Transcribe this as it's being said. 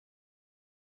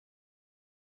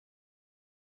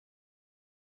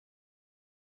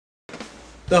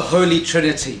the Holy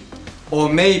Trinity, or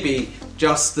maybe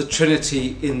just the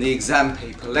Trinity in the exam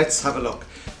paper. Let's have a look.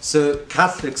 So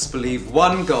Catholics believe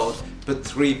one God but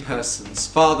three persons,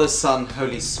 Father, Son,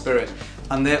 Holy Spirit,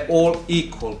 and they're all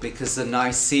equal because the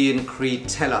Nicene Creed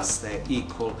tell us they're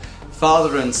equal.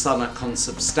 Father and Son are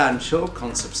consubstantial.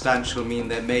 Consubstantial mean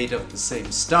they're made of the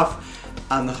same stuff.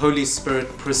 And the Holy Spirit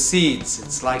proceeds.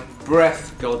 It's like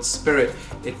breath, God's Spirit.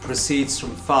 It proceeds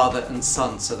from Father and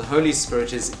Son. So the Holy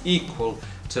Spirit is equal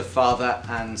to Father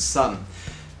and Son.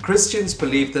 Christians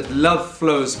believe that love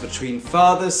flows between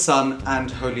Father, Son, and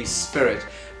Holy Spirit.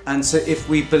 And so if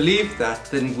we believe that,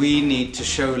 then we need to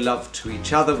show love to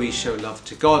each other. We show love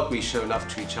to God. We show love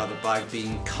to each other by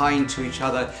being kind to each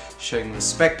other, showing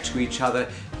respect to each other,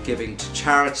 giving to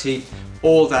charity.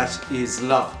 All that is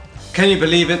love. Can you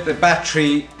believe it? The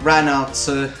battery ran out,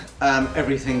 so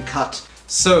everything cut.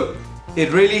 So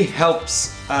it really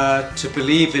helps to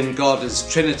believe in God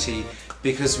as Trinity,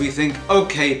 because we think,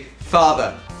 okay,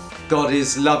 Father, God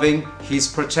is loving, He's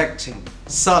protecting.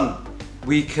 Son,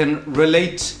 we can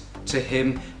relate to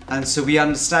Him, and so we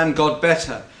understand God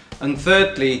better. And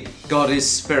thirdly, God is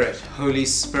Spirit, Holy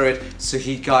Spirit, so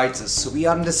He guides us. So we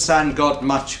understand God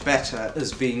much better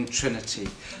as being Trinity.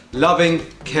 Loving,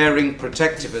 caring,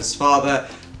 protective as Father,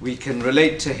 we can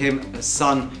relate to Him as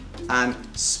Son and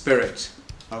Spirit.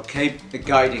 Okay,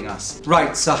 guiding us.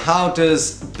 Right, so how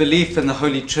does belief in the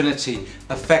Holy Trinity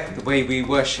affect the way we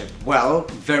worship? Well,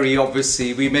 very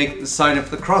obviously, we make the sign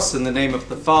of the cross in the name of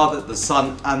the Father, the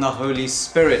Son, and the Holy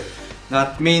Spirit.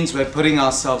 That means we're putting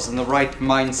ourselves in the right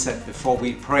mindset before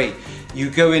we pray. You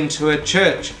go into a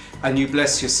church and you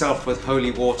bless yourself with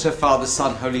holy water, Father,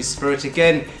 Son, Holy Spirit,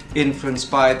 again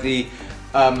influenced by the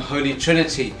Holy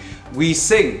Trinity. We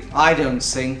sing, I don't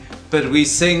sing, but we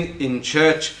sing in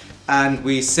church, and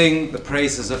we sing the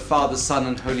praises of Father, Son,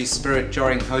 and Holy Spirit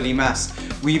during Holy Mass.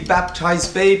 We baptize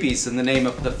babies in the name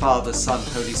of the Father, Son,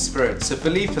 Holy Spirit. So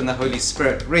belief in the Holy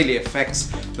Spirit really affects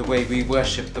the way we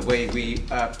worship, the way we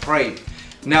pray.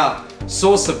 Now,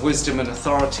 source of wisdom and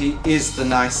authority is the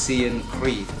Nicene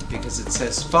Creed, because it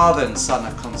says Father and Son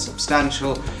are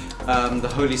consubstantial.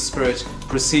 The Holy Spirit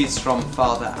proceeds from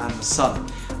Father and the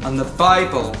Son. And the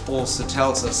Bible also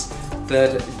tells us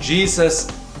that Jesus,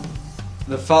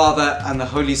 the Father and the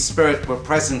Holy Spirit were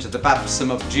present at the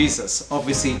baptism of Jesus.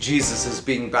 Obviously, Jesus is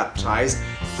being baptized.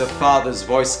 The Father's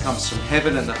voice comes from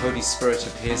heaven and the Holy Spirit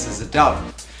appears as a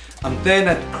dove. And then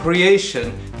at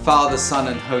creation, Father, Son,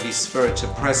 and Holy Spirit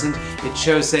are present. It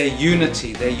shows their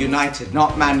unity. They're united,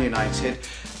 not man-united.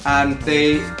 And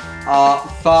they are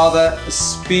Father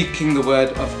speaking the word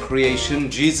of creation,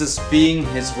 Jesus being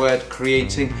His word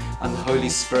creating, and the Holy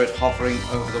Spirit hovering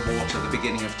over the water at the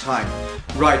beginning of time.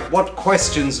 Right, what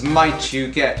questions might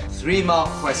you get? 3-mark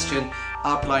question.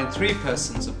 Outline 3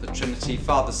 persons of the Trinity,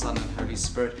 Father, Son, and Holy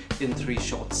Spirit in 3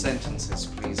 short sentences,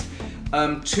 please.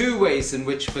 2 ways in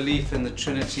which belief in the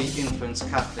Trinity influence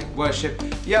Catholic worship.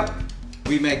 Yep.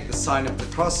 We make the sign of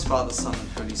the cross, Father, Son, and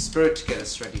Holy Spirit, to get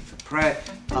us ready for prayer.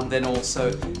 And then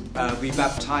also we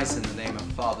baptize in the name of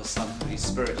Father, Son, Holy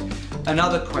Spirit.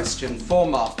 Another question, 4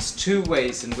 marks, 2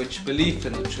 ways in which belief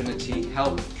in the Trinity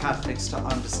help Catholics to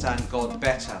understand God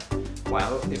better.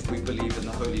 Well, if we believe in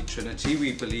the Holy Trinity,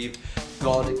 we believe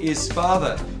God is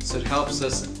Father, so it helps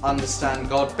us understand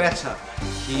God better.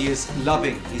 He is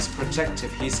loving, He's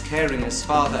protective, He's caring as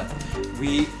Father.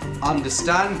 We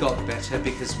understand God better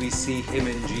because we see Him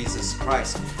in Jesus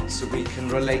Christ, so we can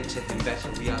relate to Him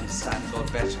better. We understand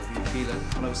God better. We feel a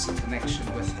closer connection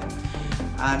with Him.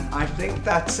 And I think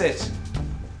that's it.